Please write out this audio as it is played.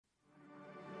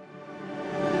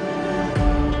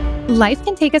Life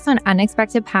can take us on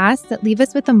unexpected paths that leave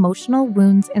us with emotional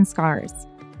wounds and scars.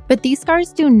 But these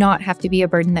scars do not have to be a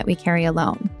burden that we carry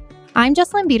alone. I'm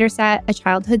Jessalyn Biederstadt, a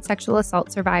childhood sexual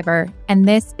assault survivor, and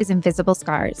this is Invisible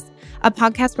Scars, a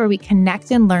podcast where we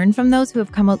connect and learn from those who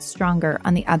have come out stronger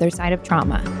on the other side of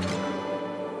trauma.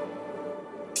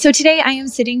 So today I am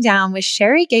sitting down with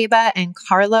Sherry Gaba and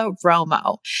Carla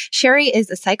Romo. Sherry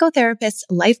is a psychotherapist,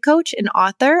 life coach, and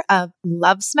author of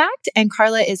Love Smacked, and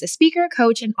Carla is a speaker,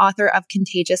 coach, and author of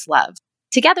Contagious Love.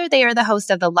 Together, they are the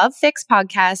host of the Love Fix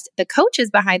podcast, the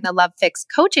coaches behind the Love Fix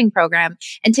coaching program,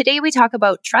 and today we talk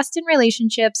about trust in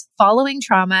relationships, following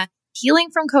trauma, healing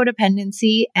from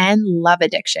codependency, and love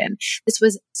addiction. This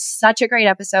was such a great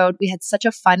episode. We had such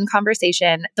a fun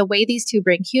conversation. The way these two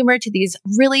bring humor to these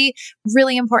really,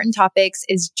 really important topics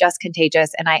is just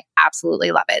contagious, and I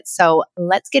absolutely love it. So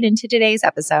let's get into today's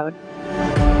episode.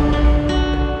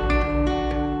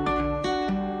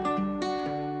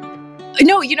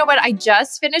 No, you know what? I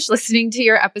just finished listening to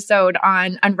your episode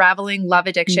on unraveling love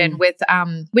addiction with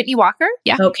Whitney Walker.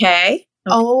 Yeah. Okay.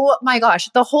 Oh my gosh.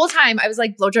 The whole time I was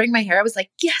like blow drying my hair. I was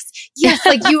like, yes.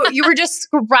 Like you were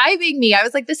describing me. I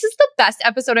was like, this is the best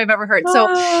episode I've ever heard.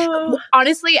 So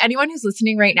honestly, anyone who's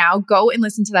listening right now, go and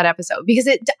listen to that episode because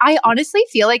I honestly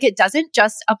feel like it doesn't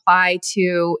just apply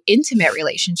to intimate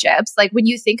relationships. Like when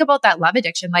you think about that love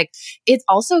addiction, like it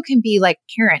also can be like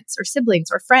parents or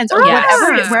siblings or friends or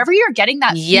whatever, wherever you're getting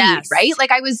that feed, right? Like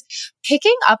I was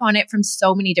picking up on it from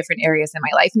so many different areas in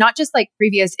my life, not just like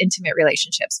previous intimate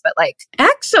relationships, but like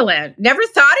excellent. Never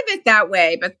thought of it that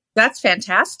way, but that's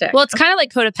fantastic. Well, it's kind of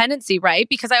like codependency, right?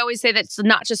 Because I always say that it's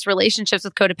not just relationships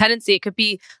with codependency. It could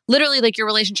be literally like your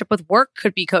relationship with work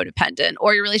could be codependent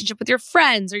or your relationship with your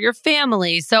friends or your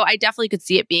family. So I definitely could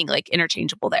see it being like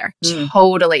interchangeable there.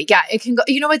 Totally. Yeah, it can go.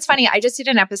 You know, it's funny. I just did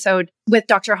an episode with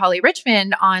Dr. Holly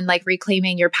Richmond on like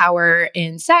reclaiming your power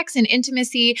in sex and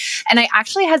intimacy. And I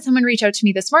actually had someone reach out to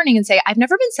me this morning and say, I've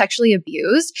never been sexually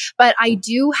abused, but I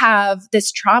do have this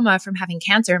trauma from having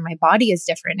cancer and my body is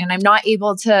different. And I'm not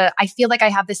able to, I feel like I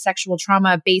have this sexual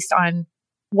trauma based on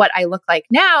what I look like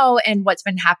now and what's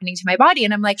been happening to my body.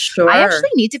 And I'm like, I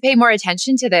actually need to pay more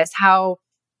attention to this, how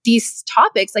these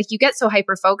topics, like you get so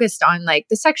hyper focused on like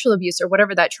the sexual abuse or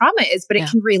whatever that trauma is, but it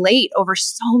can relate over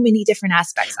so many different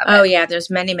aspects of it. Oh yeah.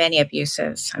 There's many, many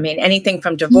abuses. I mean, anything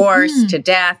from divorce to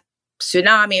death,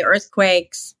 tsunami,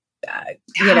 earthquakes,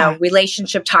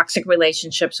 toxic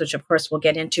relationships, which of course we'll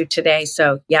get into today.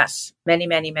 So yes, many,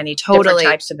 many, many different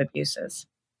types of abuses.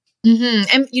 Mm-hmm.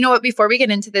 And you know what, before we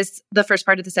get into this, the first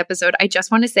part of this episode, I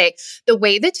just want to say the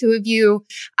way the two of you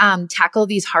tackle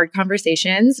these hard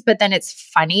conversations, but then it's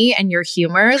funny and your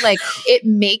humor, like it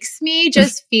makes me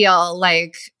just feel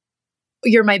like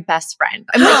you're my best friend.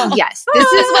 I'm like, yes, this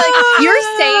is like,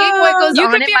 you're saying what goes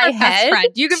on in my head. Friend.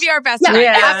 You can be our best friend.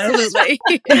 Absolutely.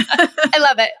 I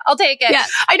love it. I'll take it. Yeah.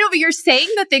 I know, but you're saying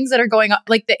the things that are going on,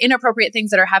 like the inappropriate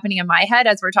things that are happening in my head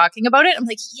as we're talking about it. I'm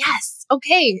like, yes,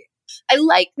 okay. I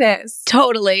like this.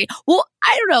 Totally. Well,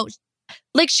 I don't know.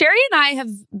 Like Sherry and I have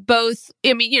both,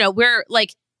 I mean, we're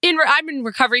like, I'm in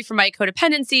recovery from my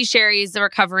codependency. Sherry's the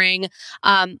recovering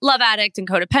love addict and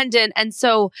codependent. And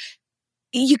so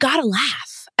you gotta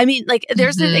laugh. I mean, like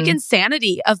there's the like,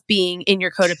 insanity of being in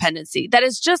your codependency that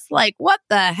is just like, what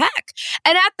the heck?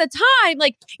 And at the time,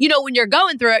 like, when you're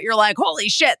going through it, you're like, holy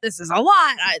shit, this is a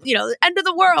lot, end of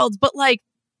the world. But like,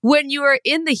 when you are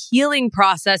in the healing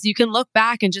process, you can look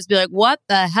back and just be like, what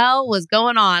the hell was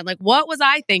going on? Like, what was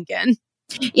I thinking?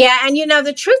 Yeah. And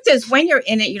the truth is when you're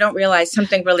in it, you don't realize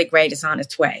something really great is on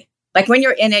its way. Like when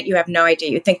you're in it, you have no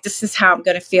idea. You think this is how I'm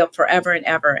going to feel forever and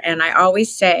ever. And I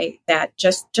always say that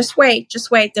just wait.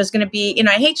 There's going to be,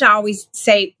 I hate to always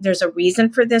say there's a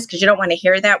reason for this because you don't want to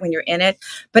hear that when you're in it,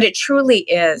 but it truly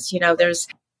is, there's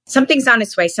something's on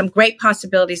its way, some great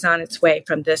possibilities on its way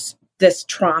from this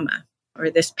trauma or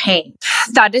this pain.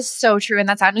 That is so true. And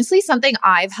that's honestly something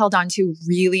I've held on to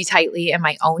really tightly in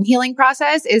my own healing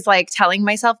process is like telling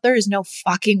myself there is no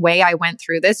fucking way I went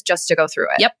through this just to go through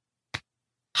it. Yep.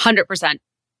 100%.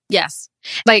 Yes.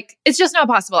 Like, it's just not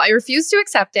possible. I refuse to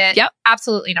accept it. Yep.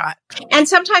 Absolutely not. And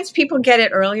sometimes people get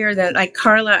it earlier than like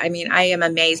Carla. I mean, I am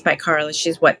amazed by Carla.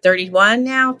 She's 31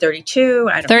 now? 32?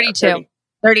 I don't 32. know.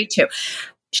 32.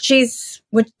 She's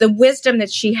with the wisdom that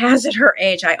she has at her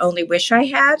age. I only wish I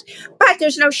had, but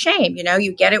there's no shame.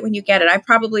 You get it when you get it. I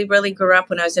probably really grew up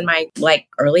when I was in my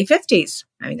early 50s.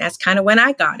 I mean, that's kind of when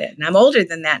I got it. And I'm older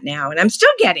than that now and I'm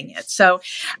still getting it. So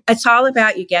it's all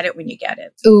about you get it when you get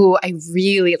it. Ooh, I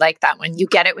really like that one. You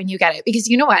get it when you get it. Because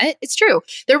you know what? It's true.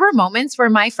 There were moments where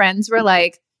my friends were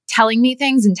like telling me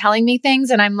things.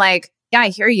 And I'm like, yeah, I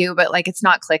hear you, but like, it's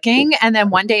not clicking. And then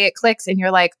one day it clicks and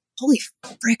you're like, holy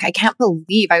frick, I can't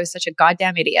believe I was such a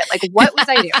goddamn idiot. Like, what was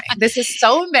I doing? This is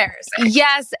so embarrassing.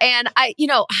 Yes. And I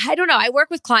don't know. I work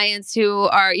with clients who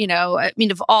are,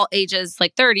 of all ages,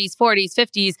 like 30s, 40s,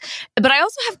 50s, but I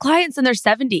also have clients in their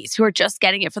 70s who are just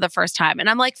getting it for the first time. And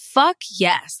I'm like, fuck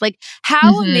yes. Like,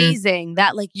 how amazing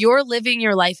that like you're living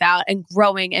your life out and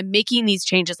growing and making these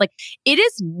changes. Like, it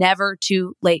is never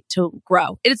too late to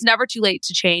grow. It is never too late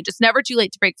to change. It's never too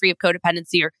late to break free of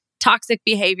codependency or toxic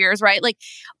behaviors, right? Like,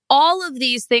 all of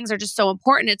these things are just so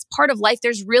important. It's part of life.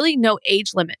 There's really no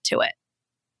age limit to it.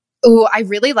 Oh, I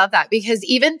really love that, because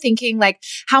even thinking like,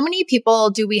 how many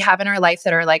people do we have in our life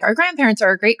that are like our grandparents or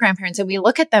our great grandparents? And we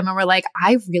look at them and we're like,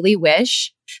 I really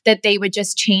wish that they would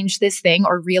just change this thing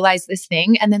or realize this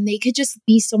thing. And then they could just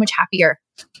be so much happier.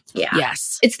 Yeah.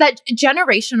 Yes. It's that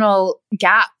generational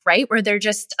gap, right? Where they're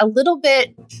just a little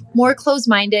bit more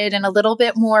closed-minded and a little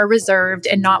bit more reserved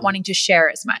and not wanting to share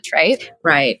as much, right?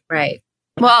 Right.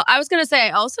 Well, I was going to say,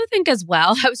 I also think as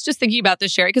well, I was just thinking about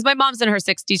this, Sherry, because my mom's in her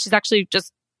 60s. She's actually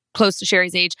just close to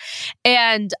Sherry's age.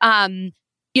 And,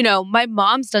 my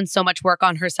mom's done so much work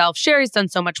on herself. Sherry's done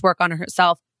so much work on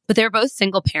herself, but they're both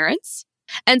single parents.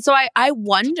 And so I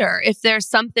wonder if there's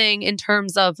something in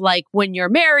terms of like when you're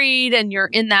married and you're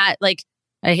in that, like,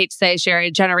 I hate to say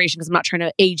Sherry, generation, because I'm not trying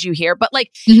to age you here, but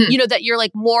like, that you're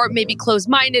like more maybe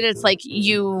closed-minded. It's like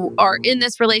you are in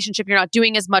this relationship, you're not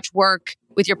doing as much work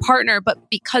with your partner, but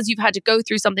because you've had to go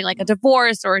through something like a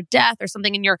divorce or a death or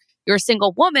something, and you're a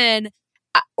single woman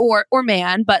or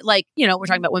man, but like, we're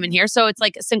talking about women here. So it's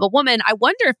like a single woman. I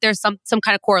wonder if there's some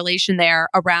kind of correlation there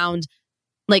around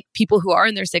like people who are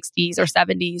in their 60s or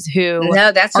 70s who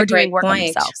that's are a great doing work point. on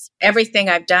themselves. Everything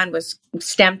I've done was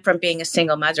stemmed from being a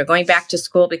single mother. Going back to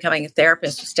school, becoming a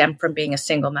therapist stemmed from being a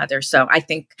single mother. So I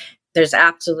think there's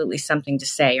absolutely something to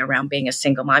say around being a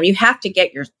single mom. You have to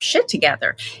get your shit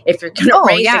together if you're going to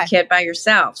raise a kid by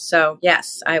yourself. So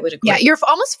yes, I would agree. Yeah, you're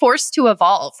almost forced to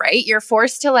evolve, right? You're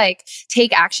forced to like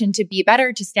take action to be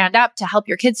better, to stand up, to help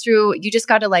your kids through. You just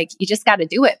got to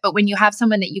do it. But when you have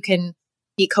someone that you can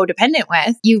be codependent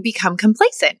with, you become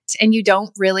complacent and you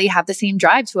don't really have the same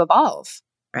drive to evolve.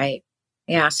 Right.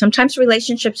 Yeah. Sometimes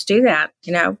relationships do that,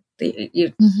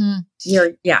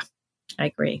 I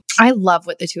agree. I love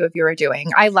what the two of you are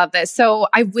doing. I love this. So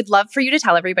I would love for you to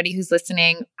tell everybody who's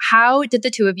listening, how did the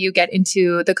two of you get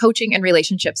into the coaching and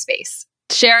relationship space?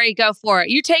 Sherry, go for it.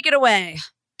 You take it away.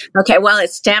 Okay, well,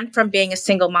 it stemmed from being a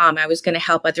single mom. I was going to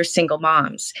help other single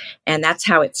moms, and that's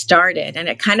how it started. And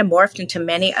it kind of morphed into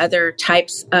many other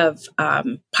types of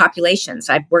populations.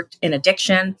 I've worked in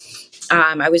addiction.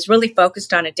 I was really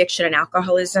focused on addiction and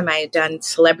alcoholism. I had done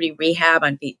celebrity rehab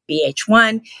on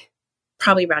VH1,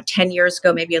 probably around 10 years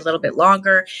ago, maybe a little bit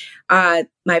longer.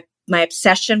 My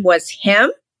obsession was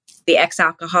him, the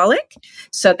ex-alcoholic.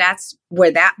 So that's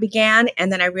where that began.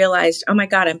 And then I realized, oh my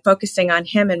God, I'm focusing on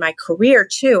him in my career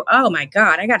too. Oh my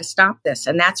God, I got to stop this.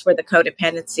 And that's where the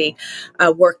codependency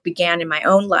work began in my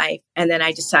own life. And then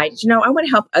I decided, I want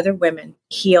to help other women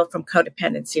heal from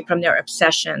codependency, from their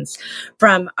obsessions,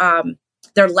 from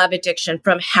their love addiction,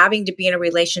 from having to be in a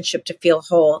relationship to feel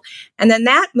whole. And then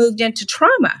that moved into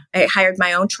trauma. I hired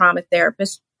my own trauma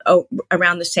therapist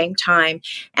around the same time,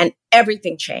 and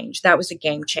everything changed. That was a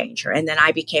game changer. And then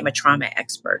I became a trauma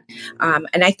expert.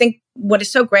 And I think what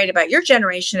is so great about your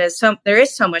generation is there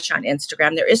is so much on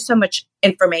Instagram. There is so much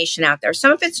information out there.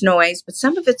 Some of it's noise, but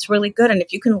some of it's really good. And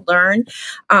if you can learn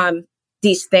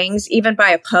these things, even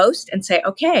by a post, and say,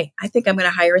 okay, I think I'm going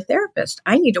to hire a therapist.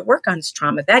 I need to work on this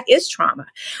trauma. That is trauma.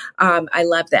 I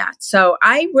love that. So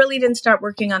I really didn't start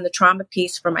working on the trauma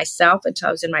piece for myself until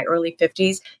I was in my early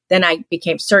 50s. Then I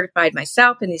became certified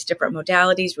myself in these different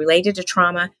modalities related to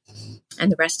trauma.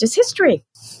 And the rest is history.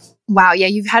 Wow. Yeah.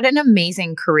 You've had an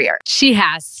amazing career. She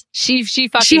has. She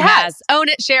fucking has. Own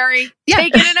it, Sherry. Yeah.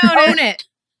 Take it and own it.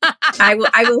 I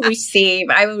will receive.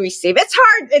 It's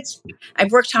hard.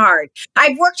 I've worked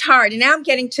hard, and now I'm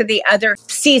getting to the other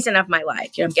season of my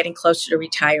life. I'm getting closer to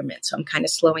retirement. So I'm kind of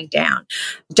slowing down.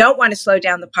 Don't want to slow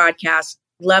down the podcast.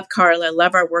 Love Carla,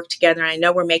 love our work together. And I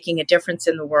know we're making a difference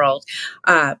in the world.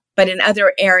 But in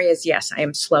other areas, yes, I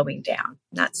am slowing down.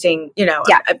 Not saying,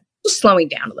 I'm just slowing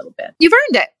down a little bit. You've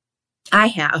earned it. I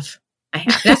have.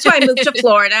 That's why I moved to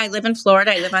Florida. I live in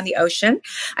Florida. I live on the ocean.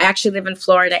 I actually live in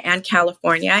Florida and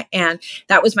California. And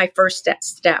that was my first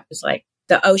step. Is like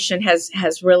the ocean has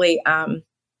really,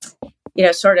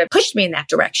 sort of pushed me in that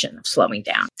direction of slowing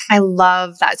down. I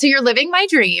love that. So you're living my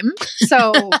dream.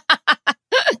 So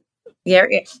yeah,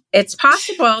 it's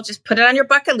possible. Just put it on your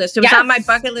bucket list. It was on my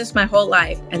bucket list my whole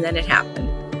life. And then it happened.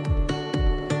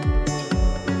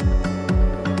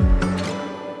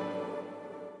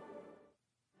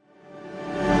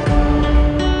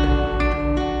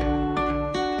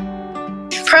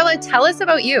 tell us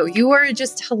about you. You were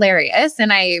just hilarious.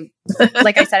 And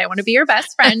like I said, I want to be your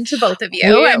best friend to both of you.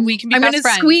 Yeah, we can be I'm best going to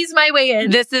friends. squeeze my way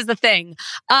in. This is the thing.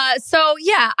 So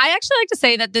yeah, I actually like to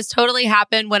say that this totally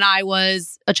happened when I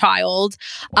was a child.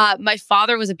 My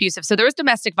father was abusive. So there was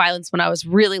domestic violence when I was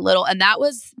really little. And that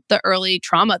was the early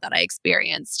trauma that I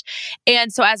experienced.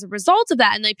 And so as a result of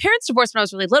that, and my parents divorced when I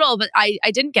was really little, but I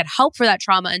didn't get help for that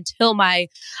trauma until my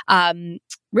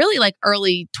really like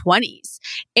early 20s.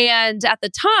 And at the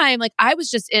time, like I was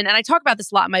just in, and I talk about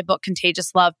this a lot in my book,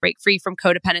 Contagious Love, Break Free from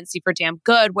Codependency for Damn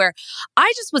Good, where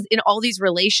I just was in all these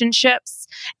relationships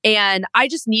and I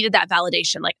just needed that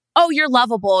validation. Like, oh, you're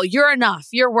lovable, you're enough,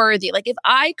 you're worthy. Like if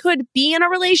I could be in a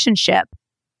relationship,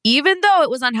 even though it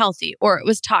was unhealthy or it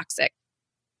was toxic,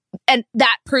 and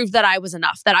that proved that I was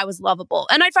enough, that I was lovable.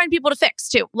 And I'd find people to fix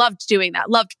too. Loved doing that,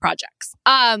 loved projects.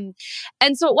 And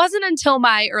so it wasn't until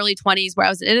my early 20s where I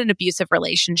was in an abusive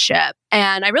relationship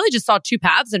and I really just saw two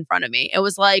paths in front of me. It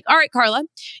was like, all right, Carla,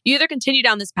 you either continue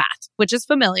down this path, which is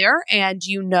familiar, and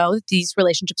you know that these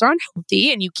relationships are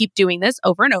unhealthy and you keep doing this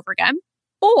over and over again,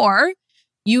 or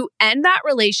you end that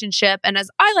relationship. And as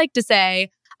I like to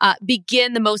say,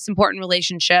 begin the most important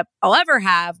relationship I'll ever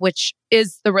have, which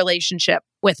is the relationship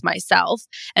with myself.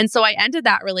 And so I ended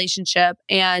that relationship,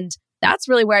 and that's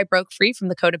really where I broke free from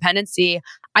the codependency.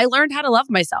 I learned how to love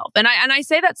myself. And I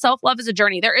say that self-love is a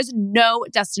journey. There is no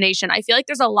destination. I feel like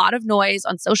there's a lot of noise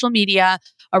on social media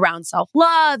around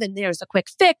self-love and there's a quick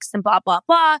fix and blah, blah,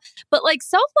 blah. But like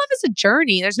self-love is a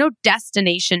journey. There's no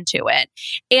destination to it.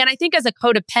 And I think as a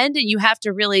codependent, you have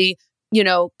to really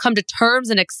come to terms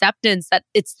and acceptance that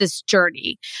it's this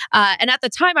journey. And at the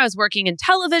time I was working in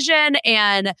television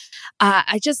and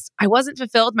I wasn't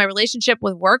fulfilled. My relationship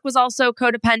with work was also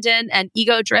codependent and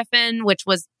ego driven, which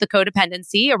was the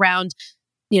codependency around,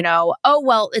 oh,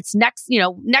 well, it's next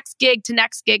gig to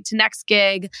next gig to next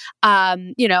gig.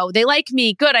 They like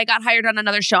me. Good. I got hired on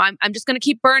another show. I'm just going to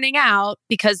keep burning out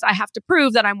because I have to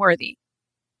prove that I'm worthy,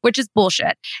 which is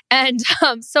bullshit. And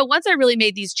so once I really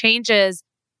made these changes,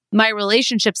 my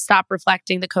relationship stopped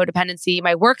reflecting the codependency.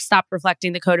 My work stopped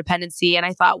reflecting the codependency. And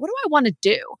I thought, what do I want to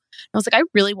do? And I was like, I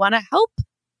really want to help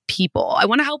people. I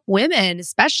want to help women,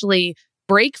 especially,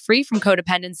 break free from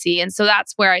codependency. And so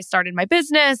that's where I started my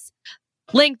business,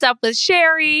 linked up with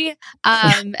Sherry,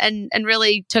 and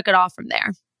really took it off from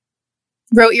there.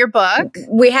 Wrote your book.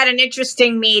 We had an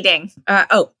interesting meeting.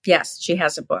 Oh, yes, she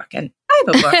has a book, and I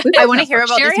have a book. I want to hear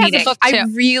about Sherry this meeting. has a book too. I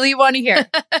really want to hear.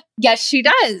 Yes, she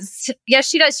does. Yes,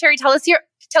 she does. Sherry, tell us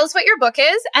what your book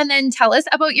is, and then tell us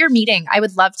about your meeting. I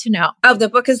would love to know. Oh, the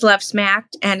book is Love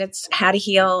Smacked, and it's how to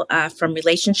heal from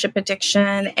relationship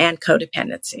addiction and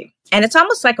codependency. And it's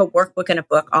almost like a workbook and a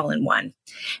book all in one.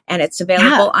 And it's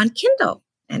available on Kindle,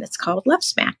 and it's called Love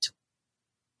Smacked.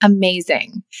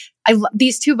 Amazing.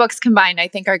 These two books combined, I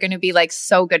think, are going to be like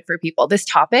so good for people. This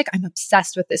topic, I'm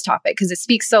obsessed with this topic because it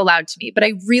speaks so loud to me. But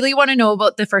I really want to know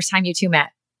about the first time you two met.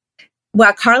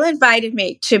 Well, Carla invited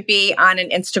me to be on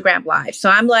an Instagram Live. So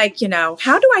I'm like,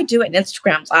 how do I do an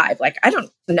Instagram Live? Like, I don't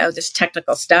know this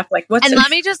technical stuff. Like, let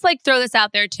me just throw this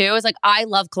out there too. Is I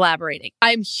love collaborating.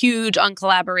 I'm huge on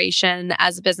collaboration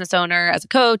as a business owner, as a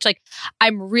coach.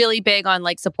 I'm really big on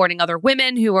supporting other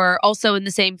women who are also in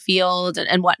the same field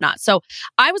and whatnot. So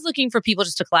I was looking for people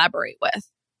just to collaborate with.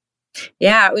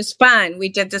 Yeah, it was fun. We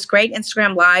did this great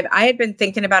Instagram Live. I had been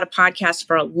thinking about a podcast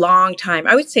for a long time.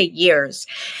 I would say years.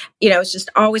 It's just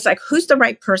always like, who's the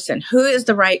right person? Who is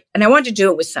the right? And I wanted to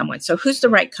do it with someone. So who's the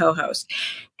right co-host?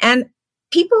 And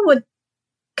people would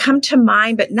come to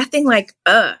mind, but nothing like,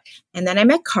 And then I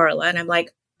met Carla and I'm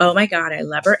like, oh my God, I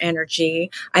love her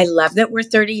energy. I love that we're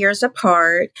 30 years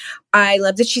apart. I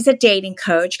love that she's a dating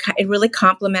coach. It really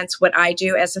complements what I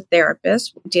do as a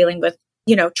therapist, dealing with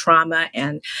trauma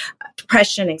and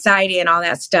depression, anxiety, and all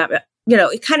that stuff.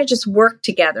 It kind of just worked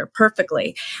together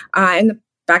perfectly. And the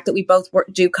fact that we both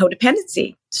do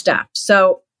codependency stuff.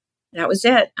 So that was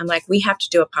it. I'm like, we have to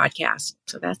do a podcast.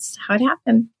 So that's how it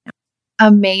happened.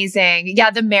 Amazing.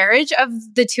 Yeah, the marriage of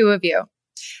the two of you.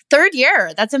 3rd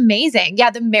year. That's amazing.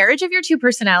 Yeah, the marriage of your two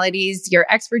personalities, your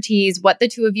expertise, what the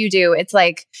two of you do. It's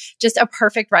like just a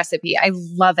perfect recipe. I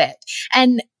love it.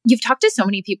 And you've talked to so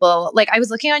many people. I was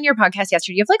looking on your podcast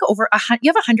yesterday. You have you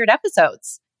have 100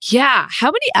 episodes. Yeah. How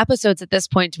many episodes at this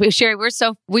point? Sherry,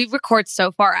 we record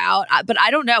so far out, but I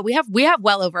don't know. We have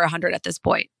well over 100 at this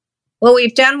point. Well,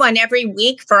 we've done one every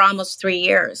week for almost 3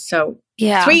 years. So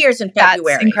 3 years in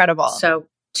February. That's incredible. So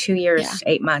 2 years,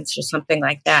 8 months or something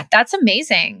like that. That's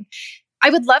amazing. I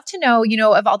would love to know,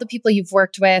 of all the people you've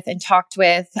worked with and talked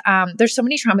with, there's so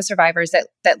many trauma survivors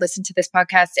that listen to this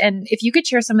podcast. And if you could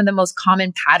share some of the most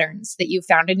common patterns that you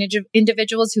found in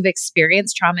individuals who've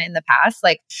experienced trauma in the past,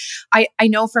 like I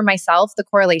know for myself, the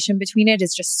correlation between it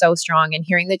is just so strong. And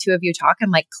hearing the two of you talk,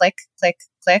 I'm like, click, click,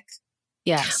 click.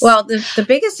 Yes. Well, the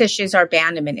biggest issues are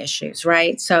abandonment issues,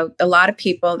 right? So a lot of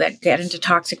people that get into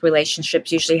toxic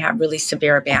relationships usually have really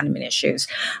severe abandonment issues.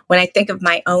 When I think of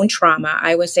my own trauma,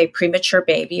 I was a premature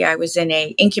baby. I was in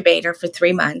an incubator for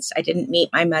 3 months. I didn't meet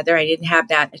my mother. I didn't have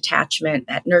that attachment,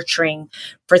 that nurturing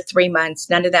for 3 months,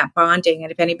 none of that bonding.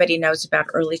 And if anybody knows about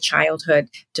early childhood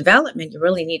development, you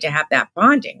really need to have that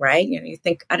bonding, right? You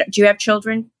think, do you have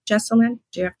children? Jesselyn,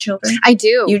 do you have children? I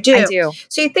do. You do. I do.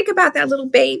 So you think about that little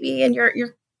baby and you're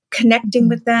connecting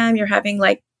with them. You're having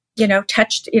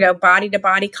touched, body to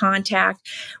body contact.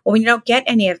 Well, when you don't get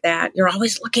any of that, you're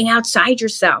always looking outside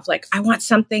yourself. Like, I want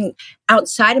something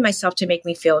outside of myself to make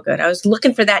me feel good. I was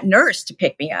looking for that nurse to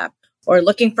pick me up or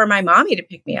looking for my mommy to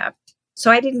pick me up.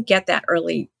 So I didn't get that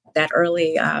early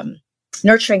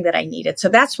nurturing that I needed. So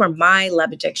that's where my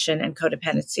love addiction and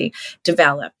codependency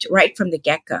developed right from the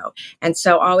get-go. And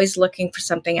so always looking for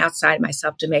something outside of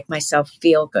myself to make myself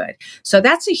feel good. So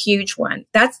that's a huge one.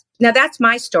 That's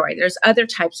my story. There's other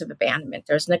types of abandonment.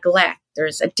 There's neglect,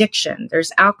 there's addiction,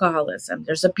 there's alcoholism,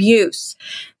 there's abuse.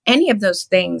 Any of those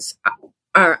things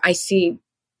I see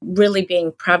really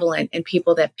being prevalent in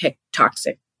people that pick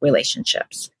toxic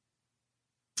relationships.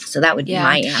 So that would be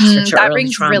my answer to that early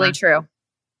rings trauma. really true.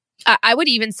 I would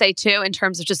even say too, in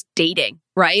terms of just dating,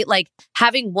 right? Like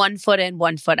having one foot in,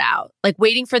 one foot out, like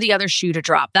waiting for the other shoe to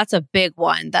drop. That's a big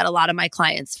one that a lot of my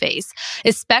clients face,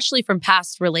 especially from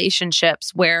past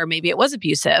relationships where maybe it was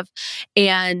abusive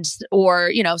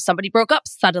or somebody broke up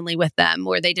suddenly with them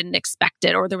or they didn't expect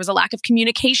it, or there was a lack of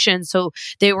communication. So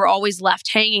they were always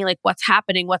left hanging, like what's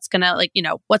happening? What's going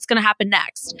to happen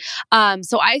next?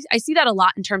 So I see that a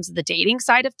lot in terms of the dating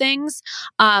side of things.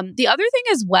 The other thing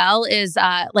as well is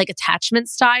like attachment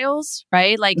styles,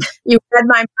 right? Like you read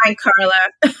my mind, Carla.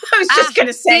 I was just going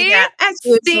to say that as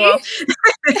usual.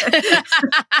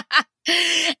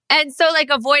 And so like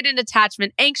avoidant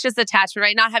attachment, anxious attachment,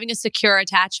 right? Not having a secure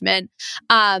attachment.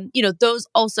 Those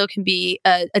also can be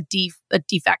a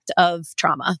defect of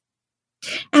trauma.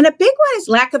 And a big one is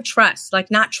lack of trust, like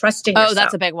not trusting yourself. Oh,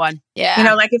 that's a big one.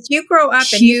 Yeah. Like if you grow up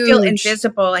and you feel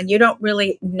invisible and you don't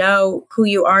really know who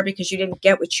you are because you didn't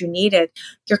get what you needed,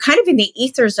 you're kind of in the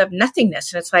ethers of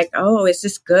nothingness. And it's like, oh, is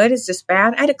this good? Is this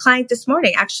bad? I had a client this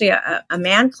morning, actually a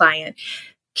man client,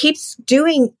 keeps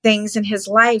doing things in his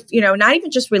life, not even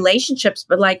just relationships,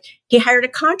 but like he hired a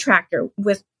contractor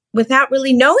without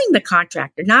really knowing the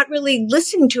contractor, not really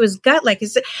listening to his gut.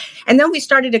 And then we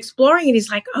started exploring it.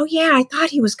 He's like, oh yeah, I thought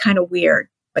he was kind of weird,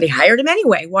 but he hired him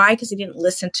anyway. Why? Because he didn't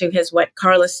listen to what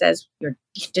Carla says,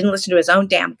 he didn't listen to his own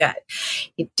damn gut.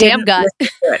 He didn't listen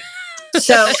to it.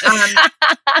 So,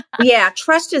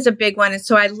 trust is a big one. And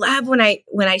so I love when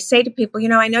I say to people,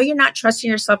 I know you're not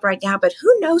trusting yourself right now, but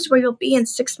who knows where you'll be in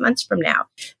 6 months from now?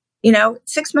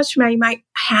 6 months from now, you might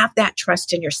have that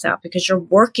trust in yourself because you're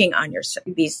working on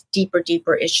these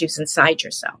deeper issues inside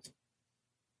yourself.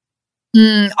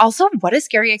 Also, what a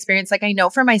scary experience. Like I know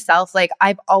for myself, like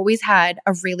I've always had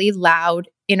a really loud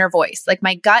inner voice. Like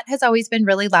my gut has always been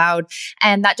really loud.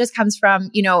 And that just comes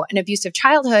from, an abusive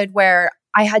childhood where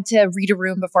I had to read a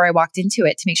room before I walked into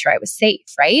it to make sure I was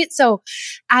safe. Right. So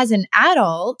as an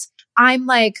adult, I'm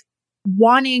like,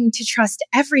 wanting to trust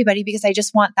everybody because I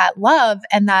just want that love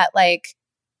and that I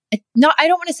don't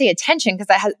want to say attention because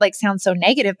that sounds so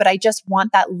negative, but I just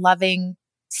want that loving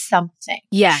something.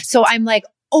 Yeah. So I'm like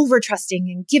over trusting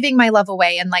and giving my love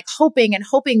away and hoping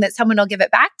that someone will give it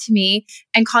back to me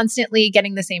and constantly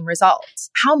getting the same results.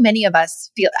 How many of us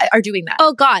are doing that?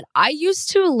 Oh God. I used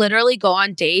to literally go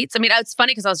on dates. I mean, it's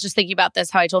funny because I was just thinking about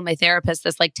this, how I told my therapist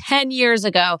this 10 years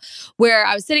ago, where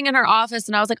I was sitting in her office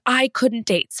and I was like, I couldn't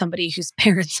date somebody whose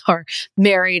parents are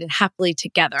married and happily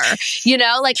together. I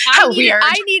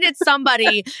needed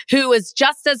somebody who was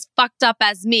just as fucked up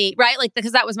as me, right?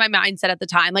 Because that was my mindset at the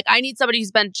time. I need somebody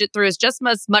who's been through just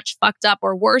as much fucked up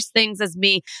or worse things as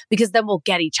me, because then we'll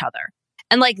get each other.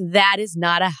 And that is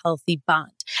not a healthy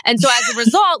bond. And so as a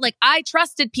result, I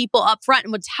trusted people up front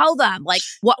and would tell them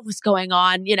what was going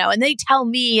on, and they tell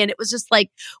me, and it was just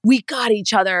we got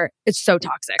each other. It's so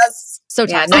toxic. So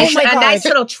toxic. A nice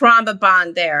little trauma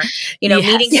bond there,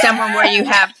 meeting someone where you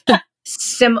have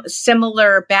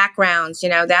similar backgrounds,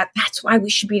 that's why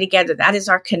we should be together. That is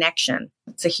our connection.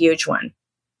 It's a huge one.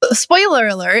 Spoiler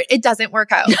alert, it doesn't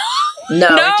work out. No,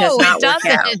 it does not work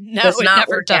out. No, it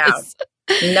never does.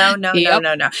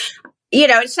 No.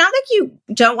 it's not like you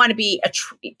don't want to be,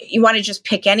 you want to just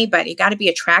pick anybody. You got to be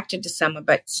attracted to someone,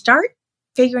 but start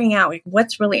figuring out like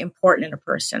what's really important in a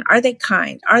person. Are they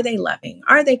kind? Are they loving?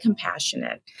 Are they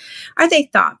compassionate? Are they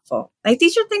thoughtful? Like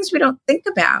these are things we don't think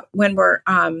about when we're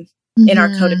in our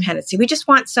codependency. We just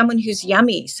want someone who's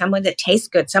yummy, someone that tastes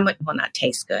good, someone, well, not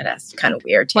tastes good. That's kind of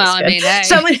weird. Well, I mean, hey.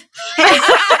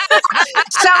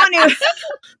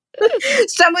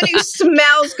 Someone who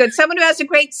smells good, someone who has a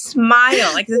great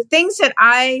smile, like the things that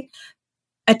I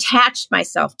attached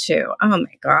myself to. Oh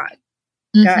my God.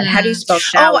 God, how do you spell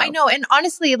shallow? Oh, I know. And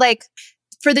honestly, like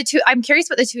for the two, I'm curious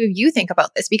what the two of you think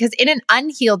about this, because in an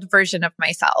unhealed version of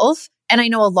myself, and I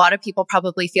know a lot of people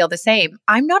probably feel the same,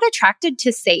 I'm not attracted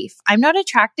to safe. I'm not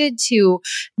attracted to,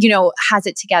 has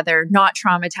it together, not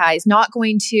traumatized, not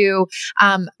going to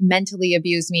mentally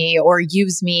abuse me or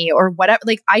use me or whatever.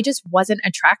 Like I just wasn't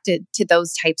attracted to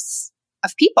those types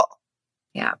of people.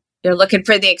 Yeah. You're looking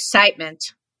for the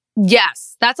excitement.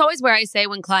 Yes. That's always where I say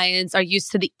when clients are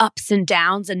used to the ups and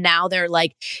downs and now they're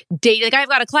like dating. Like I've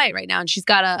got a client right now and she's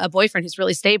got a boyfriend who's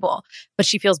really stable, but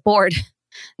she feels bored.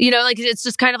 Like it's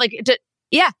just kind of like,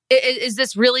 is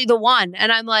this really the one?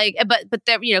 And I'm like, but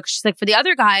there, she's like, for the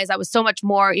other guys, I was so much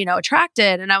more,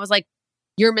 attracted. And I was like,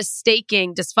 you're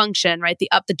mistaking dysfunction, right?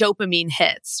 The dopamine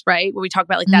hits, right? Where we talk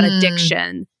about like that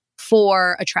addiction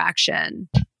for attraction.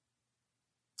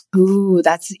 Ooh,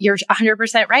 you're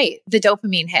 100% right. The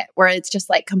dopamine hit where it's just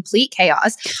like complete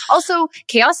chaos. Also,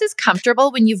 chaos is comfortable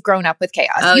when you've grown up with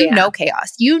chaos. Oh, you know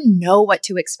chaos. You know what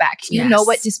to expect. You know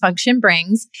what dysfunction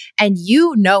brings and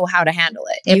you know how to handle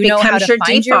it. You know how to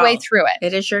find your way through it.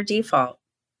 It is your default.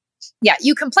 Yeah,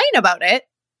 you complain about it,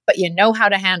 but you know how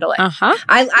to handle it. Uh-huh.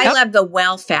 I love the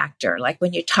well factor. Like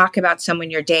when you talk about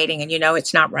someone you're dating and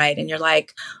it's not right and you're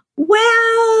like,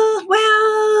 well,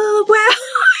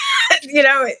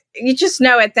 you just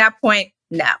know at that point,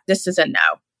 no, this is a no.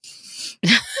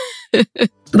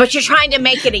 But you're trying to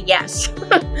make it a yes.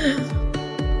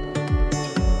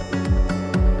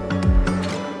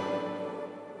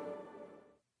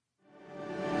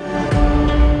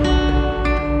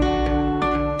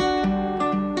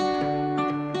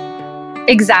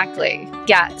 Exactly.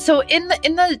 Yeah. So in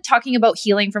the talking about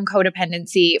healing from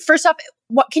codependency, first off,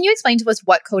 what can you explain to us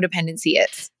what codependency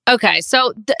is? Okay.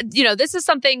 So, this is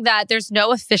something that there's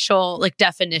no official like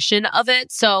definition of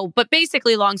it. So, but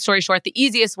basically, long story short, the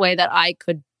easiest way that I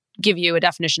could give you a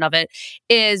definition of it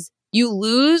is you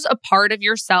lose a part of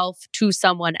yourself to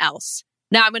someone else.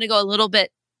 Now, I'm going to go a little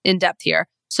bit in depth here.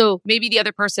 So maybe the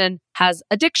other person has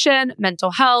addiction,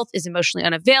 mental health, is emotionally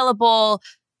unavailable,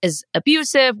 is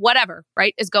abusive, whatever,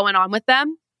 right, is going on with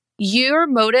them. Your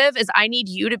motive is I need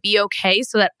you to be okay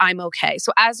so that I'm okay.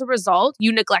 So as a result,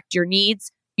 you neglect your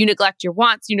needs, you neglect your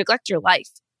wants, you neglect your life.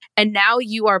 And now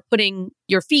you are putting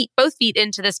your both feet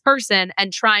into this person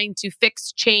and trying to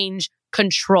fix, change,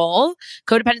 control.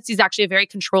 Codependency is actually a very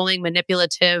controlling,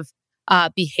 manipulative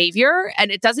behavior.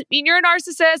 And it doesn't mean you're a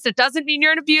narcissist. It doesn't mean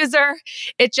you're an abuser.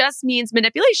 It just means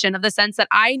manipulation of the sense that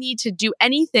I need to do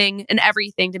anything and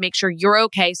everything to make sure you're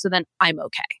okay. So then I'm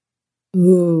okay.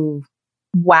 Ooh.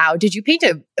 Wow. Did you paint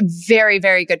a very,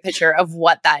 very good picture of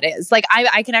what that is? Like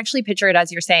I can actually picture it as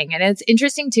you're saying. And it's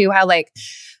interesting too, how like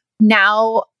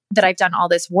now that I've done all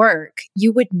this work,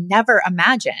 you would never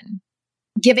imagine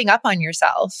giving up on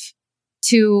yourself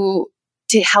to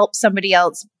help somebody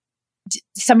else's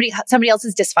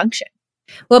dysfunction.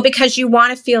 Well, because you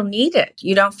want to feel needed.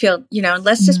 You don't feel,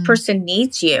 unless this person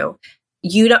needs you,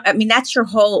 that's your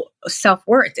whole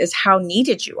self-worth is how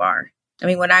needed you are. I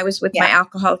mean, when I was with my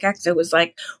alcoholic ex, it was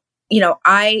like, you end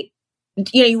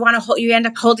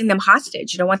up holding them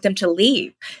hostage. You don't want them to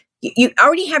leave. You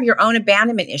already have your own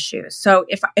abandonment issues. So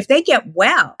if they get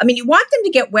well, I mean, you want them to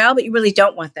get well, but you really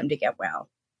don't want them to get well.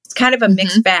 It's kind of a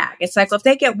mixed bag. It's like, well, if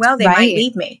they get well, they might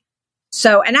leave me.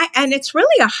 So, and it's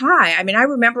really a high. I mean, I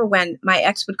remember when my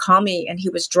ex would call me and he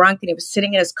was drunk and he was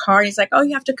sitting in his car and he's like, oh,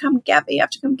 you have to come get me. You have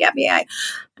to come get me. I'm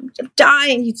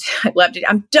dying. I loved it.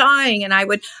 I'm dying. And I'd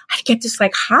get this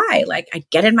like high, like I'd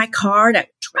get in my car and I'd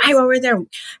drive over there and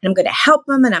I'm going to help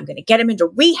him and I'm going to get him into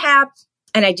rehab.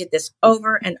 And I did this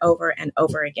over and over and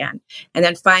over again. And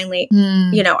then finally,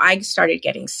 I started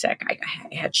getting sick. I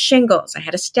had shingles. I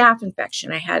had a staph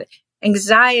infection. I had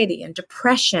anxiety and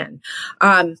depression.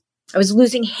 I was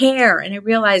losing hair and I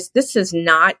realized this is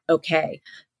not okay.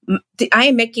 I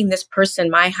am making this person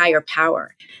my higher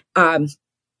power. And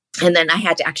then I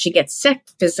had to actually get sick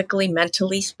physically,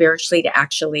 mentally, spiritually to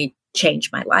actually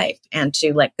change my life and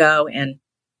to let go and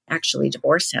actually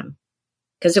divorce him.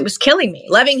 because it was killing me.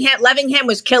 Loving him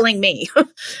was killing me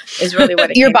is really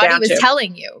what it your came body down was to.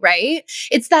 telling you, right?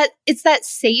 It's that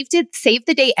save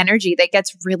the day energy that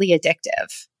gets really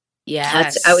addictive.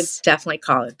 Yes. I would definitely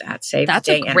call it that. Save the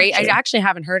day great. energy. I actually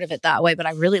haven't heard of it that way, but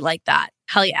I really like that.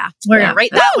 Hell yeah. We're going to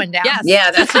write that one down. Yes.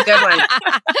 Yeah, that's a good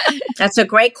one. That's a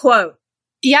great quote.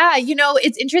 Yeah,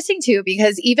 it's interesting too,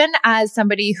 because even as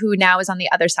somebody who now is on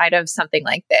the other side of something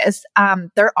like this,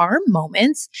 there are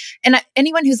moments, and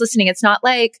anyone who's listening, it's not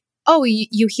like, oh,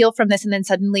 you heal from this and then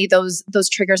suddenly those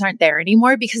triggers aren't there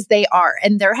anymore, because they are.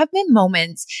 And there have been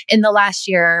moments in the last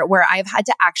year where I've had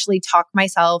to actually talk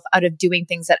myself out of doing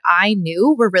things that I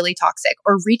knew were really toxic,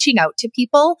 or reaching out to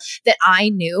people that I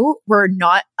knew were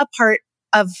not a part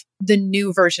of the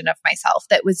new version of myself,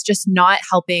 that was just not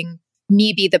helping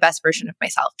me be the best version of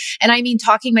myself. And I mean,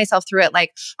 talking myself through it,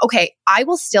 like, okay, I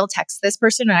will still text this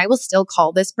person and I will still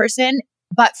call this person,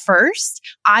 but first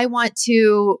I want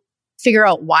to figure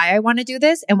out why I want to do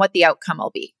this and what the outcome will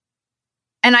be.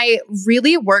 And I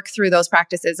really work through those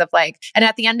practices of like, and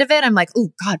at the end of it, I'm like,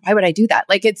 oh God, why would I do that?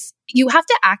 Like, you have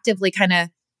to actively kind of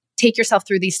take yourself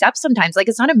through these steps sometimes. Like,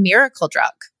 it's not a miracle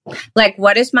drug. Like,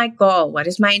 what is my goal? What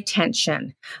is my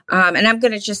intention? And I'm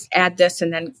going to just add this,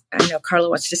 and then I know Carla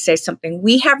wants to say something.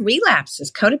 We have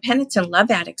relapses. Codependents and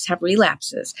love addicts have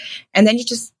relapses. And then you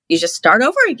just start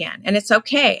over again, and it's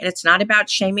okay. And it's not about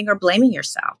shaming or blaming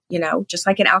yourself. Just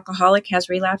like an alcoholic has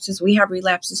relapses, we have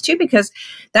relapses too, because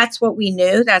that's what we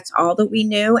knew. That's all that we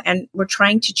knew. And we're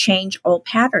trying to change old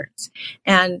patterns.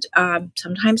 And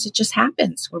sometimes it just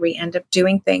happens where we end up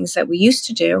doing things that we used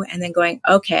to do and then going,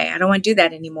 okay, I don't want to do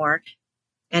that anymore,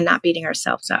 and not beating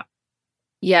ourselves up.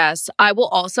 Yes. I will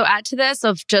also add to this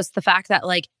of just the fact that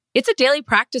like, it's a daily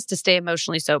practice to stay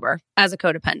emotionally sober as a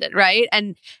codependent, right?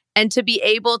 And to be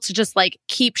able to just like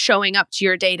keep showing up to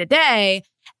your day to day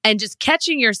and just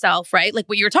catching yourself, right? Like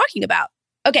what you were talking about.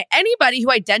 Okay, anybody who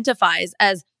identifies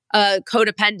as a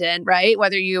codependent, right?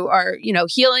 Whether you are,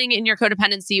 healing in your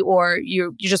codependency or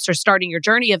you just are starting your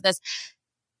journey of this,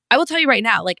 I will tell you right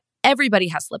now, like everybody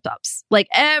has slip ups. Like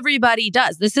everybody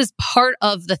does. This is part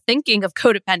of the thinking of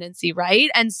codependency,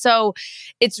 right? And so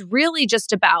it's really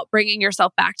just about bringing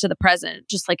yourself back to the present,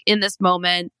 just like in this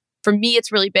moment. For me,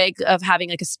 it's really big of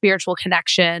having like a spiritual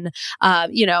connection,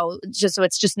 just so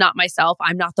it's just not myself.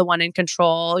 I'm not the one in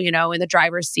control, in the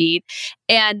driver's seat.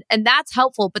 And that's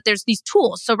helpful, but there's these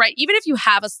tools. So, right, even if you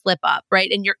have a slip up, right,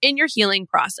 and you're in your healing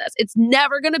process, it's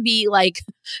never going to be like,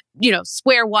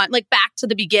 square one, like back to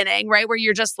the beginning, right? Where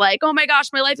you're just like, oh my gosh,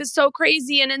 my life is so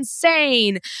crazy and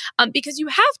insane. Because you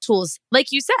have tools,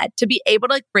 like you said, to be able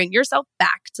to like bring yourself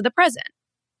back to the present.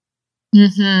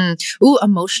 Mm-hmm. Ooh,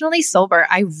 emotionally sober.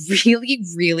 I really,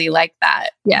 really like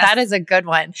that. Yes. That is a good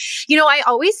one. I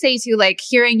always say too, like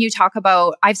hearing you talk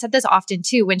about, I've said this often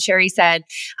too, when Sherry said,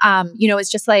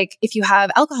 it's just like if you have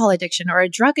alcohol addiction or a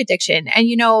drug addiction, and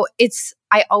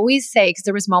I always say, because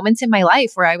there was moments in my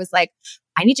life where I was like,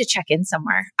 I need to check in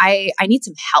somewhere. I need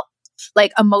some help.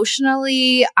 Like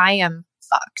emotionally, I am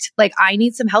fucked. Like I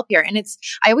need some help here. And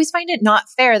I always find it not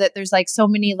fair that there's like so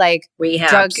many like Rehabs.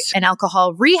 Drug and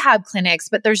alcohol rehab clinics,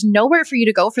 but there's nowhere for you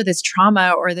to go for this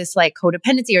trauma or this like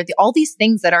codependency or all these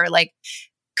things that are like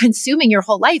consuming your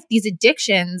whole life, these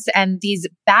addictions and these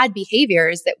bad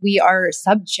behaviors that we are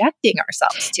subjecting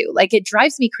ourselves to. Like it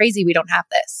drives me crazy we don't have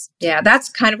this. Yeah, that's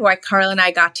kind of why Carla and I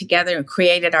got together and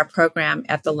created our program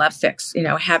at the Love Fix. We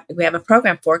have a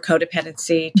program for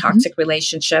codependency, toxic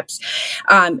relationships.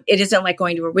 It isn't like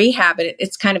going to a rehab, but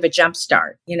it's kind of a jump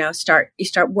start. You start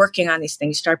working on these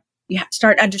things. You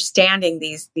start understanding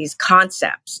these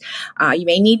concepts. You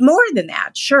may need more than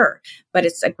that, sure, but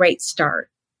it's a great start.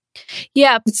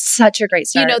 Yeah. It's such a great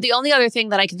start. The only other thing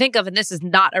that I can think of, and this is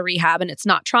not a rehab and it's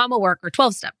not trauma work or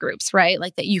 12-step groups, right?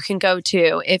 Like that you can go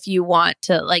to if you want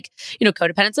to like,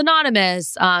 Codependence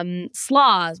Anonymous,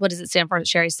 SLAWS, what does it stand for,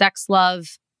 Sherry? Sex,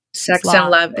 Love, and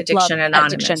Love Addiction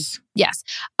Anonymous. Addiction. Yes.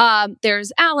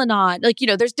 There's Al-Anon,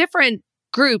 there's different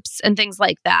groups and things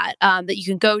like that, that you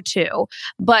can go to.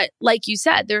 But like you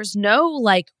said, there's no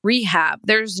like rehab.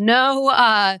 There's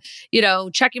no,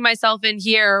 checking myself in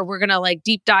here. We're going to like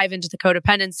deep dive into the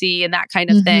codependency and that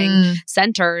kind of thing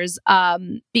centers.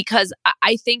 Because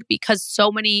I think because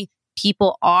so many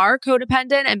people are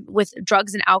codependent, and with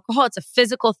drugs and alcohol, it's a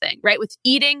physical thing, right? With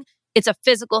eating, it's a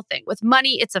physical thing. With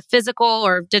money, it's a physical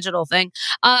or digital thing.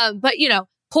 But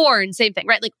porn, same thing,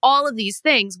 right? Like all of these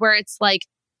things where it's like,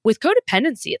 with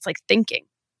codependency, it's like thinking.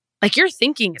 Like your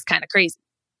thinking is kind of crazy.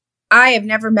 I have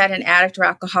never met an addict or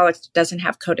alcoholic that doesn't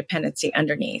have codependency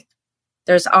underneath.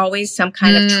 There's always some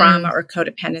kind of trauma or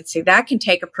codependency that can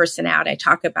take a person out. I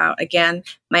talk about, again,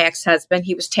 my ex-husband,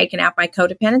 he was taken out by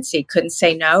codependency, couldn't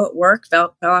say no at work,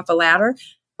 fell off a ladder,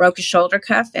 broke a shoulder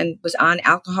cuff, and was on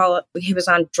alcohol. He was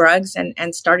on drugs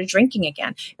and started drinking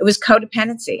again. It was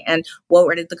codependency. And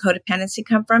where did the codependency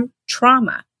come from?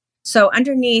 Trauma. So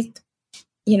underneath,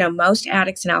 most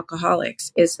addicts and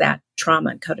alcoholics is that trauma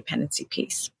and codependency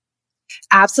piece.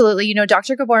 Absolutely.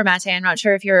 Dr. Gabor Mate, I'm not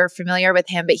sure if you're familiar with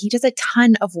him, but he does a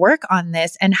ton of work on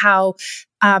this and how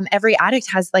every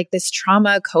addict has like this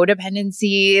trauma,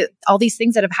 codependency, all these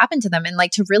things that have happened to them. And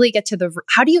like to really get to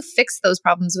how do you fix those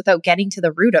problems without getting to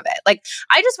the root of it? Like,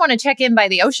 I just want to check in by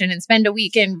the ocean and spend a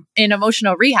week in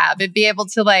emotional rehab and be able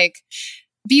to like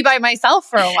be by myself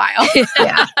for a while.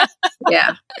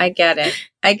 Yeah. I get it.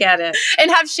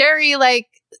 And have Sherry like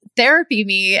therapy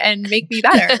me and make me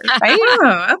better, right?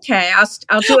 Oh, okay.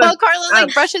 I'll do it. Well, Carla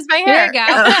like brushes my hair. There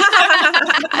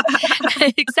you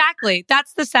go. Exactly.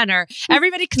 That's the center.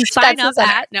 Everybody can sign up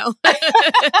at no.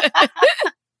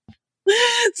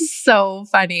 So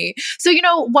funny. So,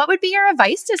 what would be your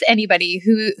advice to anybody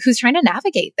who's trying to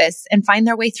navigate this and find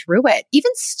their way through it?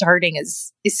 Even starting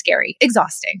is scary,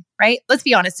 exhausting, right? Let's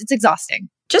be honest, it's exhausting.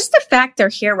 Just the fact they're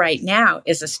here right now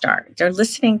is a start. They're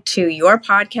listening to your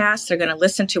podcast. They're going to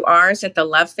listen to ours at the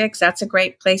Love Fix. That's a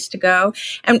great place to go.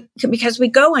 And because we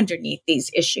go underneath these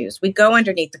issues, we go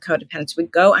underneath the codependence, we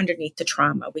go underneath the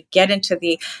trauma, we get into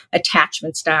the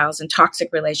attachment styles and toxic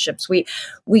relationships. We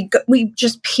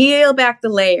just peel back the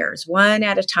layers one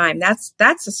at a time. That's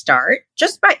a start.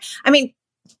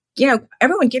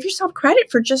 Everyone give yourself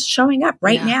credit for just showing up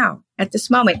right now at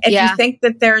this moment. If you think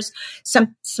that there's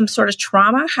some sort of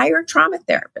trauma, hire a trauma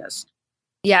therapist.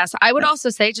 Yes. I would also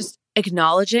say just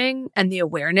acknowledging and the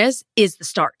awareness is the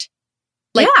start.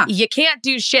 Like you can't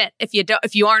do shit if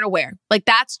you aren't aware. Like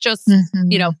that's just,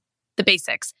 the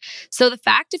basics. So the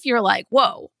fact if you're like,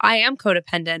 whoa, I am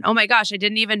codependent. Oh my gosh, I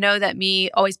didn't even know that me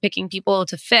always picking people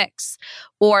to fix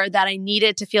or that I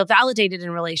needed to feel validated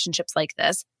in relationships like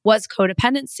this was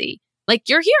codependency. Like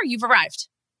you're here, you've arrived,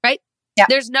 right? Yeah.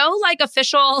 There's no like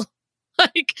official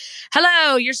like,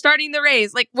 hello, you're starting the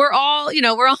race. Like we're all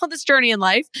on this journey in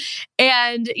life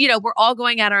and, we're all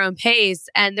going at our own pace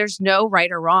and there's no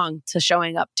right or wrong to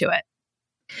showing up to it.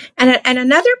 And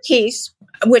another piece,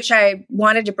 which I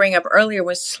wanted to bring up earlier,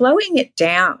 was slowing it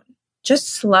down, just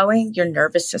slowing your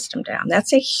nervous system down.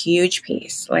 That's a huge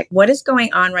piece. Like, what is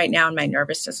going on right now in my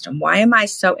nervous system? Why am I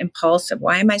so impulsive?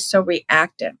 Why am I so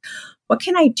reactive? What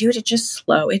can I do to just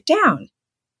slow it down?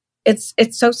 It's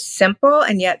so simple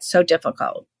and yet so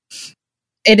difficult.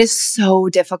 It is so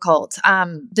difficult.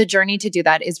 The journey to do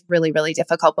that is really, really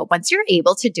difficult. But once you're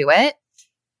able to do it,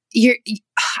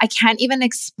 I can't even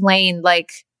explain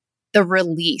like the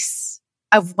release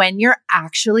of when you're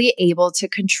actually able to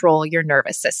control your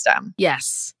nervous system.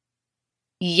 Yes.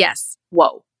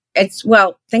 Whoa.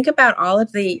 Think about all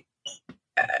of the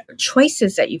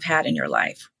choices that you've had in your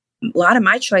life. A lot of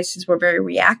my choices were very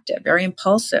reactive, very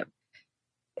impulsive.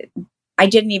 I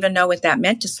didn't even know what that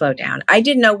meant to slow down. I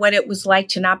didn't know what it was like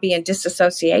to not be in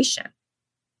disassociation.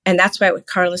 And that's why what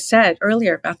Carla said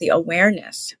earlier about the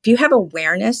awareness. If you have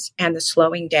awareness and the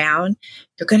slowing down,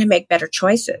 you're going to make better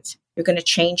choices. You're going to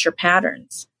change your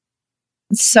patterns.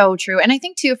 So true. And I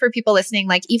think too, for people listening,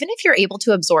 like even if you're able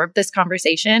to absorb this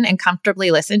conversation and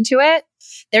comfortably listen to it,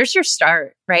 there's your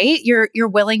start, right? You're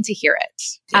willing to hear it.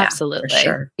 Yeah, absolutely. For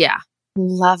sure. Yeah.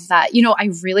 Love that. I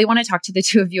really want to talk to the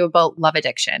two of you about love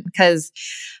addiction because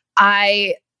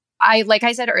I like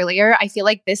I said earlier, I feel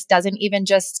like this doesn't even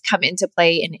just come into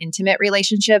play in intimate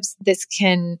relationships. This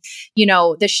can,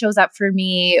 this shows up for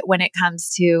me when it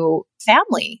comes to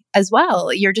family as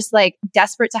well. You're just like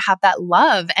desperate to have that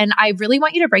love. And I really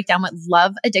want you to break down what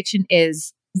love addiction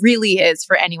really is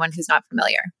for anyone who's not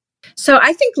familiar. So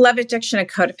I think love addiction and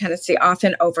codependency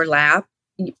often overlap.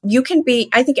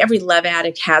 I think every love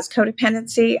addict has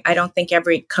codependency. I don't think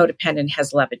every codependent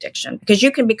has love addiction because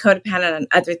you can be codependent on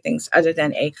other things other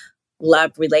than a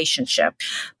love relationship.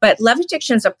 But love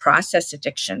addiction is a process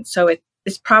addiction. So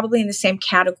it's probably in the same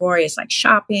category as like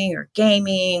shopping or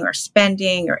gaming or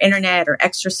spending or internet or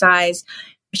exercise.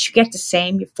 But you get the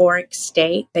same euphoric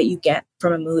state that you get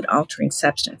from a mood altering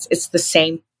substance. It's the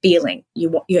same feeling.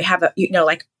 You have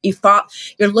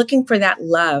you're looking for that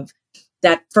love.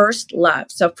 That first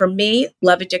love. So for me,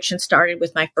 love addiction started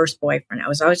with my first boyfriend. I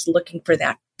was always looking for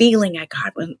that feeling I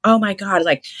got when, oh my God,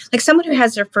 like someone who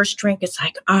has their first drink, it's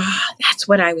like, that's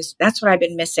what I've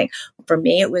been missing. For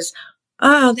me, it was,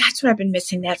 that's what I've been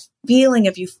missing. That feeling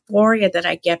of euphoria that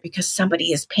I get because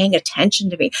somebody is paying attention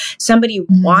to me. Somebody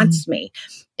wants me.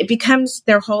 It becomes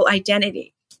their whole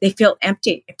identity. They feel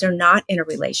empty if they're not in a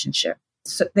relationship.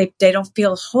 so they don't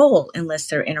feel whole unless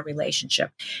they're in a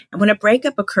relationship. And when a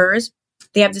breakup occurs,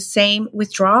 they have the same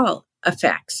withdrawal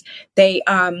effects. They're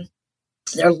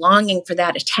longing for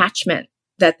that attachment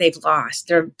that they've lost.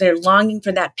 They're longing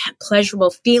for that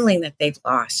pleasurable feeling that they've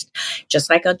lost, just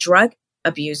like a drug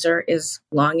abuser is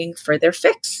longing for their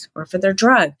fix or for their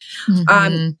drug.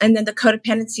 And then the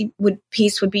codependency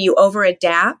piece would be you over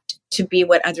adapt to be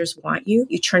what others want you.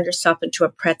 You turn yourself into a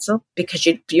pretzel because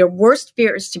your worst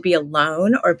fear is to be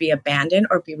alone or be abandoned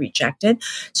or be rejected.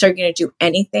 So you're going to do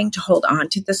anything to hold on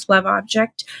to this love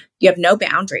object. You have no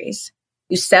boundaries.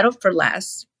 You settle for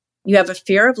less. You have a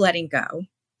fear of letting go.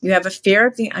 You have a fear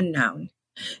of the unknown.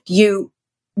 You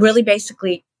really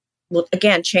basically will,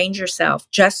 again, change yourself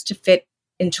just to fit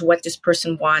into what this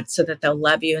person wants so that they'll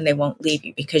love you and they won't leave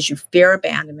you because you fear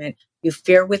abandonment, you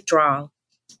fear withdrawal.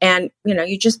 And,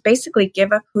 you just basically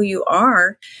give up who you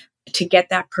are to get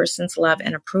that person's love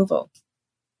and approval.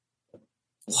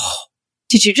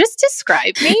 Did you just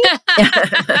describe me?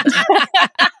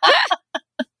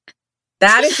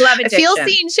 That is love addiction. I feel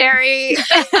seen, Sherry.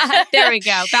 There we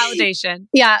go. Validation.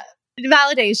 Yeah.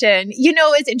 Validation.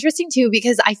 It's interesting too,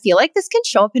 because I feel like this can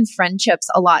show up in friendships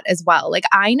a lot as well. Like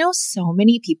I know so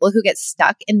many people who get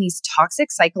stuck in these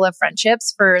toxic cycle of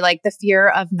friendships for like the fear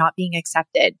of not being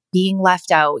accepted, being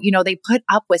left out. They put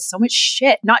up with so much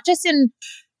shit, not just in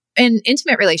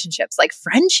intimate relationships, like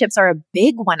friendships are a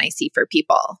big one I see for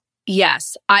people.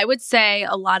 Yes. I would say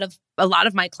a lot of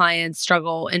my clients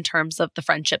struggle in terms of the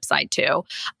friendship side too.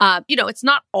 It's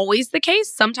not always the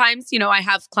case. Sometimes, I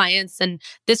have clients, and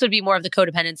this would be more of the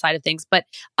codependent side of things, but,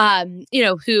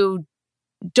 who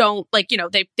don't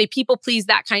they people please,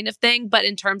 that kind of thing. But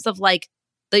in terms of like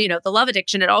the love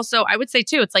addiction, it also, I would say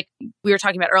too, it's like we were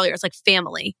talking about earlier, it's like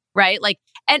family, right? Like,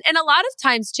 and a lot of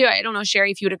times too, I don't know,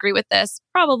 Sherry, if you would agree with this,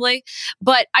 probably,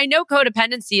 but I know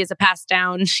codependency is a passed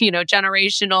down,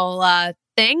 generational,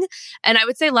 thing. And I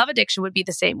would say love addiction would be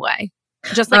the same way,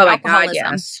 just like alcoholism.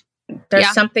 God, yes.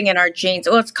 There's something in our genes.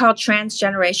 Well, it's called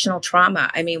transgenerational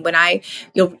trauma. I mean, I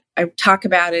talk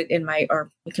about it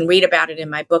you can read about it in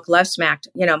my book, Love Smacked.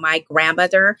 My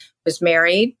grandmother was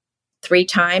married 3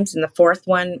 times, and the 4th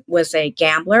one was a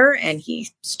gambler, and he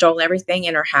stole everything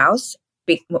in her house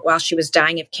while she was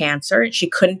dying of cancer. She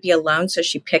couldn't be alone, so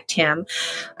she picked him.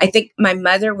 I think my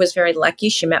mother was very lucky.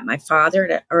 She met my father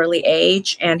at an early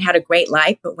age and had a great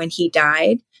life. But when he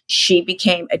died, she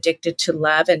became addicted to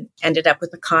love and ended up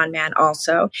with a con man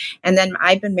also. And then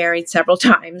I've been married several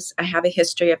times. I have a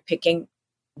history of picking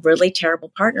really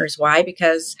terrible partners. Why?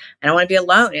 Because I don't want to be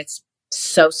alone. It's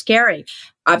so scary.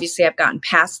 Obviously, I've gotten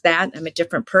past that. I'm a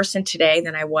different person today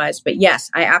than I was. But yes,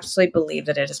 I absolutely believe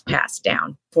that it is passed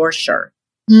down for sure.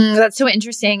 That's so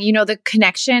interesting. The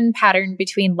connection pattern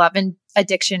between love and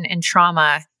addiction and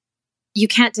trauma, you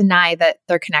can't deny that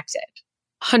they're connected.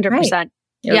 100%. Right.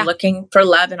 You're looking for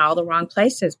love in all the wrong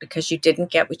places because you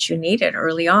didn't get what you needed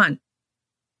early on.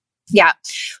 Yeah.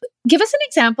 Give us an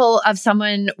example of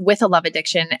someone with a love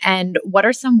addiction and what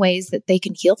are some ways that they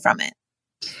can heal from it?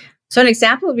 So an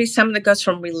example would be someone that goes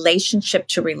from relationship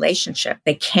to relationship.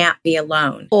 They can't be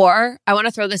alone. Or I want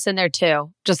to throw this in there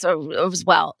too, just as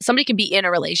well. Somebody can be in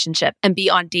a relationship and be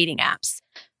on dating apps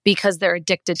because they're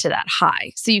addicted to that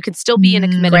high. So you can still be in a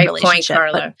committed relationship,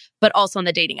 point, Carla. But also on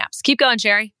the dating apps. Keep going,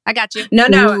 Sherry. I got you. No,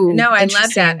 I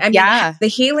love that. I mean, the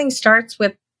healing starts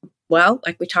with,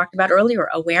 like we talked about earlier,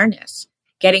 awareness,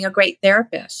 getting a great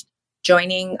therapist,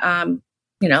 joining,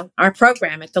 our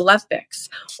program at the Love Fix,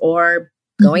 or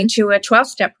going to a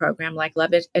 12-step program like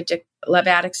Love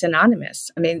Addicts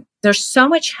Anonymous. I mean, there's so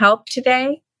much help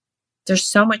today. There's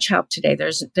so much out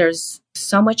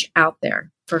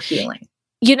there for healing.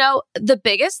 The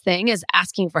biggest thing is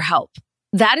asking for help.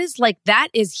 That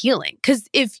is healing. Because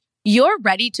if you're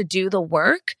ready to do the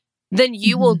work, then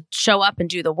you will show up and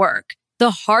do the work. The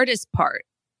hardest part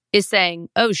is saying,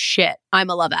 oh shit,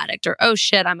 I'm a love addict, or oh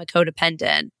shit, I'm a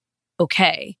codependent.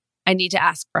 Okay, I need to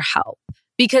ask for help.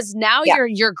 Because now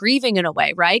you're grieving in a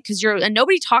way, right? Because and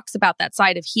nobody talks about that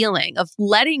side of healing, of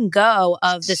letting go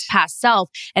of this past self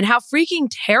and how freaking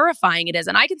terrifying it is.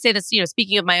 And I can say this,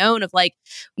 speaking of my own, of like,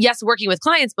 yes, working with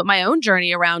clients, but my own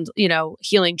journey around,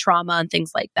 healing trauma and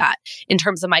things like that in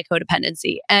terms of my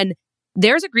codependency. And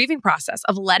there's a grieving process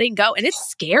of letting go. And it's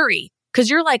scary because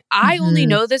you're like, I only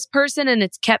know this person and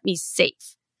it's kept me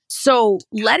safe. So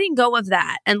letting go of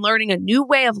that and learning a new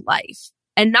way of life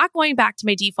and not going back to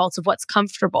my defaults of what's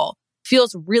comfortable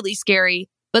feels really scary.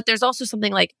 But there's also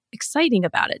something like, exciting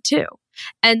about it too.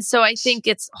 And so I think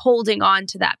it's holding on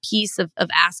to that piece of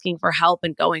asking for help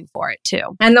and going for it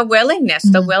too. And the willingness,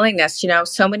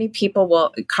 so many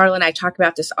people Carla and I talk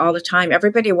about this all the time.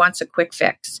 Everybody wants a quick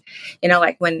fix.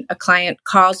 Like when a client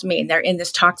calls me and they're in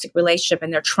this toxic relationship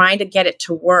and they're trying to get it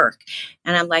to work.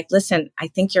 And I'm like, listen, I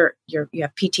think you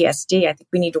have PTSD. I think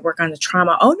we need to work on the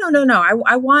trauma. Oh, no.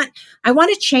 I want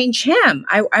to change him.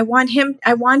 I want him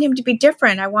to be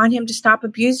different. I want him to stop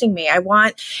abusing me.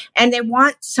 And they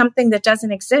want something that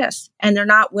doesn't exist, and they're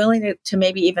not willing to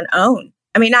maybe even own.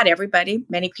 I mean, not everybody.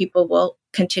 Many people will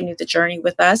continue the journey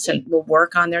with us and will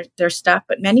work on their stuff,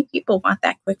 but many people want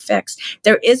that quick fix.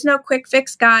 There is no quick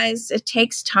fix, guys. It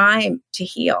takes time to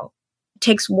heal. It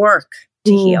takes work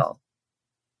to heal.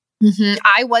 Mm-hmm.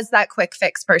 I was that quick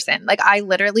fix person. Like, I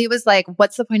literally was like,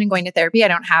 what's the point in going to therapy? I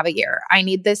don't have a year. I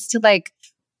need this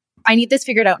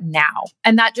figured out now.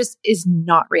 And that just is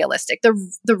not realistic.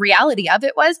 The reality of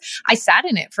it was I sat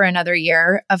in it for another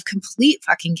year of complete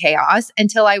fucking chaos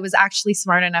until I was actually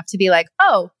smart enough to be like,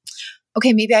 oh,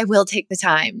 okay, maybe I will take the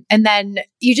time. And then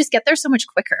you just get there so much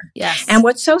quicker. Yes. And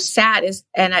what's so sad is,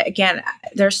 again,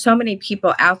 there's so many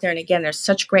people out there. And again, there's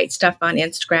such great stuff on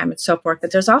Instagram and so forth,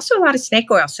 but there's also a lot of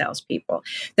snake oil salespeople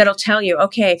that'll tell you,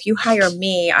 okay, if you hire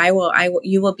me,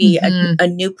 you will be a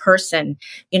new person,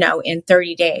 in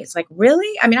 30 days. Like,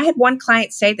 really? I mean, I had one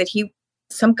client say that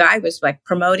some guy was like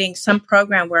promoting some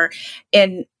program where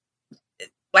in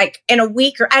a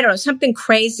week or I don't know, something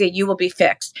crazy, you will be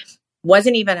fixed.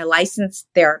 Wasn't even a licensed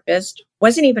therapist,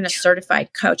 wasn't even a certified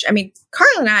coach. I mean,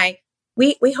 Carla and I,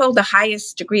 we hold the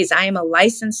highest degrees. I am a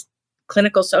licensed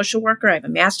clinical social worker. I have a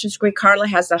master's degree. Carla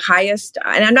has the highest,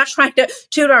 and I'm not trying to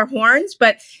toot our horns,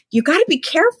 but you got to be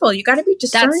careful. You got to be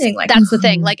discerning. That's the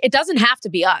thing. Like, it doesn't have to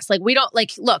be us. Like, we don't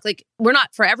look, we're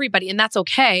not for everybody, and that's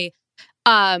okay.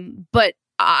 But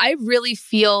I really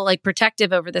feel like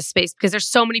protective over this space because there's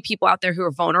so many people out there who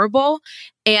are vulnerable,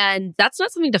 and that's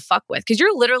not something to fuck with because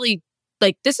you're literally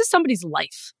like, this is somebody's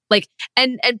life. Like,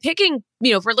 and picking,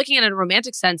 if we're looking at it in a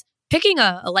romantic sense, picking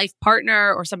a life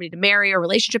partner or somebody to marry or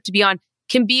relationship to be on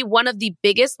can be one of the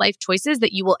biggest life choices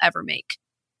that you will ever make.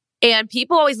 And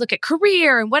people always look at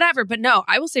career and whatever, but no,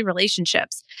 I will say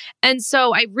relationships. And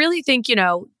so I really think,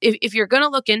 if you're going to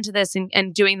look into this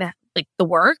and doing the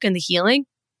work and the healing,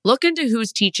 look into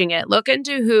who's teaching it. Look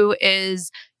into who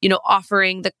is,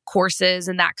 offering the courses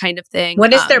and that kind of thing.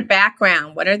 What is their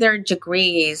background? What are their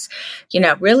degrees?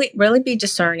 Really, really be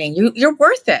discerning. You're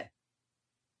worth it.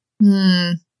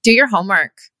 Do your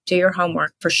homework. Do your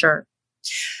homework for sure.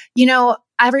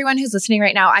 Everyone who's listening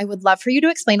right now, I would love for you to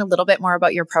explain a little bit more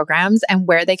about your programs and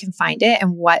where they can find it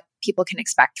and what people can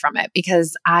expect from it,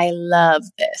 because I love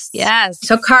this. Yes.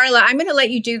 So Carla, I'm going to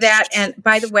let you do that. And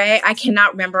by the way, I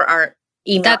cannot remember our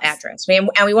email address.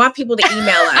 And we want people to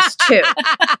email us too.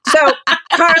 So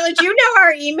Carla, do you know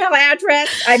our email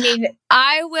address? I mean,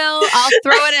 I'll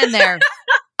throw it in there.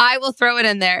 I will throw it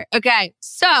in there. Okay.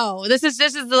 So this is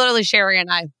literally Sherry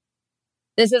and I.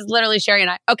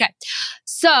 Okay.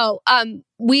 So,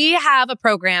 we have a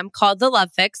program called the Love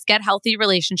Fix, Get Healthy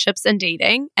Relationships and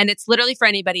Dating. And it's literally for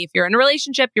anybody. If you're in a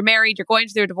relationship, you're married, you're going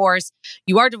through a divorce,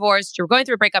 you are divorced, you're going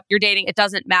through a breakup, you're dating, it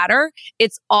doesn't matter.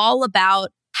 It's all about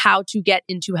how to get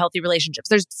into healthy relationships.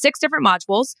 There's 6 different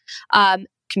modules.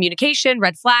 Communication,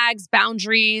 red flags,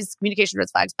 boundaries,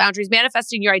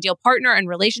 manifesting your ideal partner and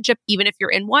relationship, even if you're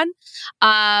in one.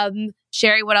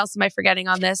 Sherry, what else am I forgetting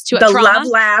on this? The trauma.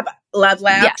 Love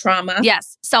lab, yeah. trauma.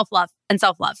 Yes. Self-love.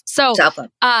 So, self-love.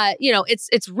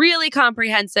 It's really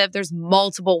comprehensive. There's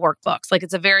multiple workbooks. Like,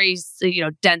 it's a very,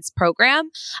 dense program.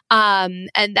 And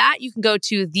that you can go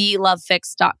to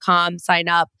thelovefix.com, sign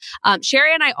up.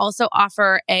 Sherry and I also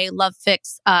offer a Love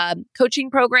Fix coaching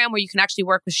program where you can actually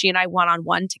work with she and I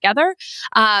one-on-one together.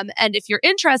 And if you're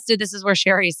interested, this is where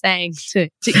Sherry is saying to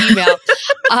email.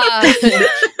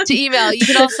 You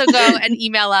can also go and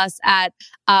email us at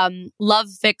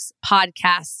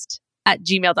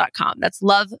lovefixpodcast@gmail.com. That's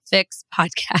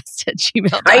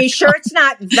lovefixpodcast@gmail.com. Are you sure it's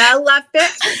not the Love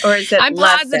Fix, or is it? I'm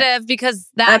positive because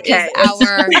that is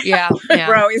our, yeah.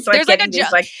 We're always like,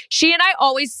 she and I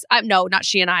always, no, not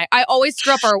she and I always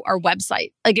screw up our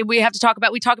website. Like, we talk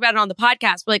about it on the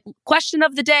podcast. We're like, question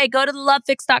of the day, go to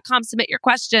thelovefix.com, submit your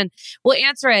question. We'll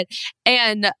answer it.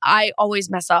 And I always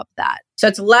mess up that. So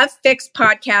it's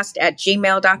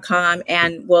lovefixpodcast@gmail.com.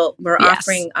 And we're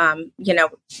offering,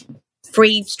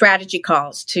 free strategy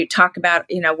calls to talk about,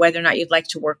 whether or not you'd like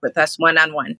to work with us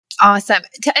one-on-one. Awesome.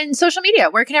 And social media,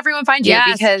 where can everyone find you?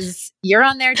 Yes. Because you're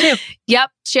on there too. Yep.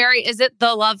 Sherry, is it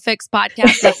the Love Fix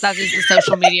podcast? That is the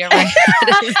social media, right?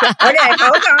 Okay,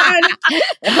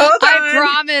 hold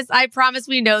on. I promise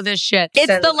we know this shit.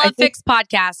 It's the Love Fix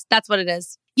podcast. That's what it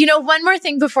is. One more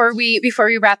thing before we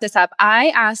wrap this up, I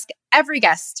ask every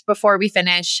guest before we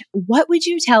finish, what would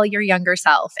you tell your younger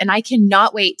self? And I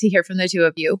cannot wait to hear from the two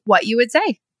of you what you would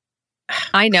say.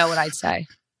 I know what I'd say.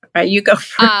 All right, you go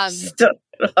first.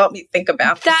 Help me think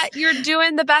about that. You're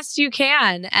doing the best you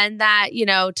can, and that,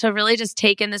 to really just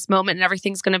take in this moment and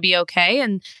everything's going to be okay.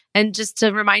 And just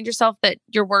to remind yourself that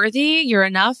you're worthy, you're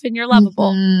enough, and you're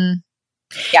lovable.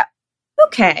 Mm-hmm. Yeah.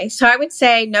 Okay. So I would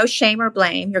say no shame or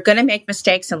blame. You're going to make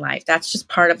mistakes in life. That's just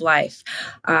part of life.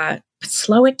 But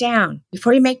slow it down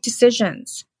before you make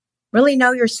decisions. Really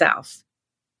know yourself.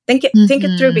 Think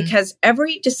it through, because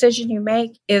every decision you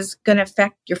make is going to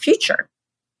affect your future.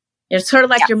 It's sort of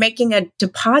like you're making a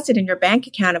deposit in your bank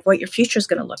account of what your future is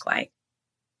going to look like.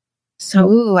 So,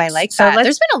 ooh, I like that.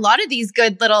 There's been a lot of these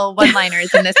good little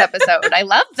one-liners in this episode. I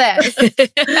love this.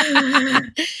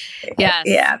 Yes.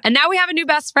 Yeah. And now we have a new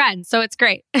best friend, so it's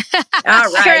great. All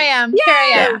right. Here I am.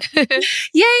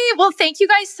 Yay. Well, thank you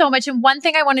guys so much. And one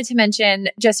thing I wanted to mention,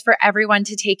 just for everyone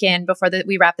to take in before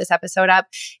we wrap this episode up,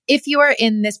 if you are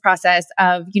in this process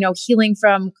of, healing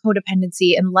from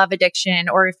codependency and love addiction,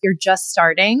 or if you're just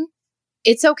starting,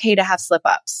 it's okay to have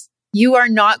slip-ups. You are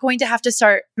not going to have to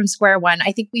start from square one.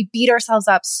 I think we beat ourselves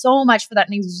up so much for that.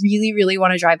 And I really, really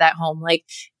want to drive that home. Like,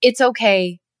 it's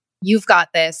okay. You've got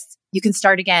this. You can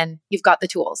start again. You've got the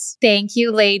tools. Thank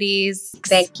you, ladies.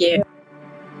 Thank you.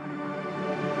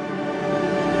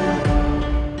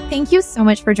 Thank you so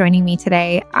much for joining me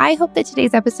today. I hope that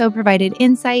today's episode provided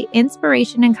insight,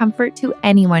 inspiration, and comfort to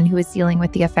anyone who is dealing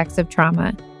with the effects of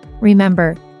trauma.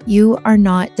 Remember, you are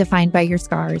not defined by your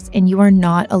scars, and you are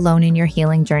not alone in your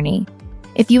healing journey.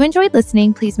 If you enjoyed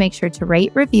listening, please make sure to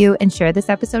rate, review, and share this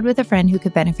episode with a friend who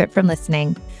could benefit from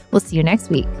listening. We'll see you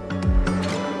next week.